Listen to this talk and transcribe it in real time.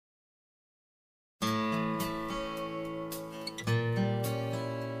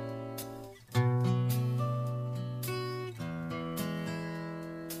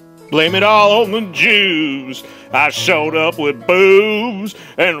Blame it all on the Jews. I showed up with booze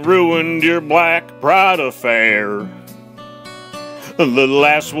and ruined your Black Pride affair. The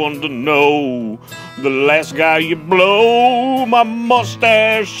last one to know, the last guy you blow, my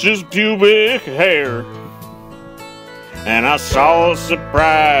mustache is pubic hair. And I saw a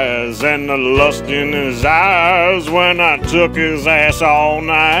surprise and the lust in his eyes when I took his ass all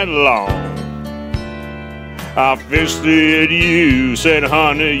night long. I fisted you, said,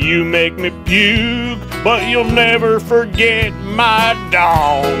 honey, you make me puke, but you'll never forget my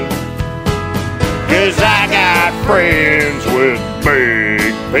dog. 'Cause I got friends with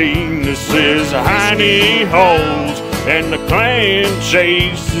big penises, hiney holes, and the Klan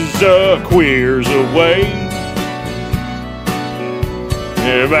chases queers away.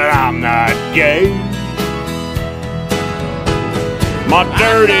 Yeah, but I'm not gay. My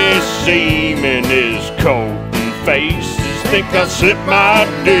dirty semen is coat and faces think I slipped my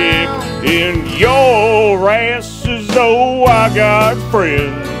dick in your asses. Oh, I got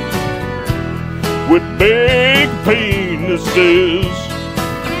friends with big penises.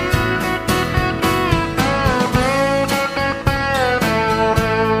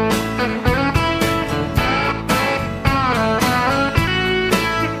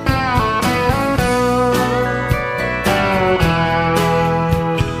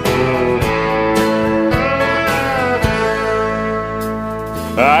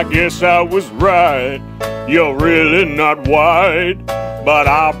 I guess I was right, you're really not white, but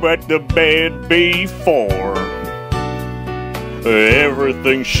I'll bet the bed before.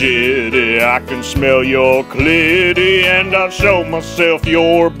 Everything's shitty, I can smell your clitty, and I'll show myself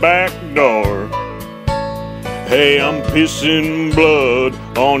your back door. Hey, I'm pissing blood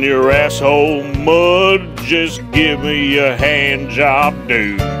on your asshole mud, just give me a hand job,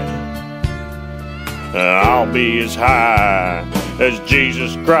 dude. I'll be as high as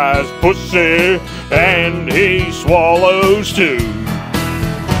Jesus Christ pussy, and he swallows too.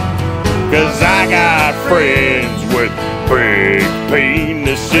 'Cause I got friends with big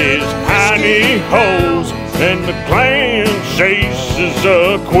penises, hiney holes, and the Klan chases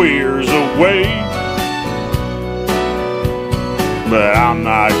queers away. But I'm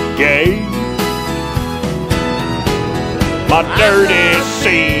not gay. My dirty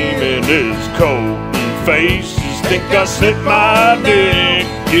semen is cold and faces think I slipped my dick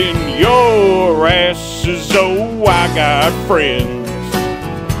in your asses. Oh, I got friends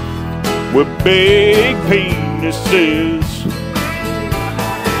with big penises.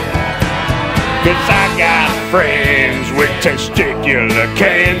 'Cause I got friends with testicular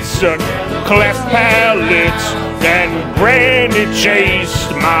cancer, cleft palates, and granny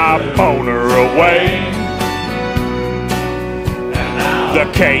chased my boner away. The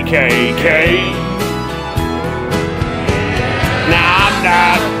KKK. Now I'm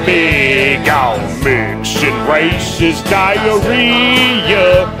not big on mixing races,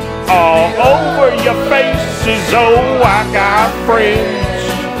 diarrhea all over your faces. Oh, I got friends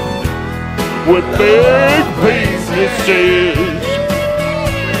with big penises.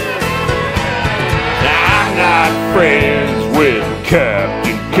 Now I'm not friends with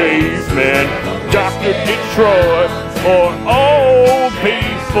Captain Caveman, Dr. Detroit, or old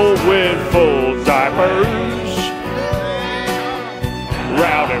people with full diapers.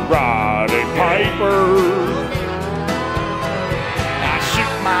 Rowdy Roddy Piper. I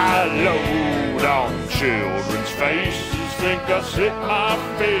shoot my load on children's faces, think I slip my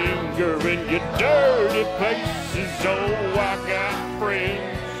finger in your dirty places. Oh, I got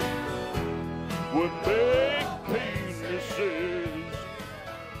friends with big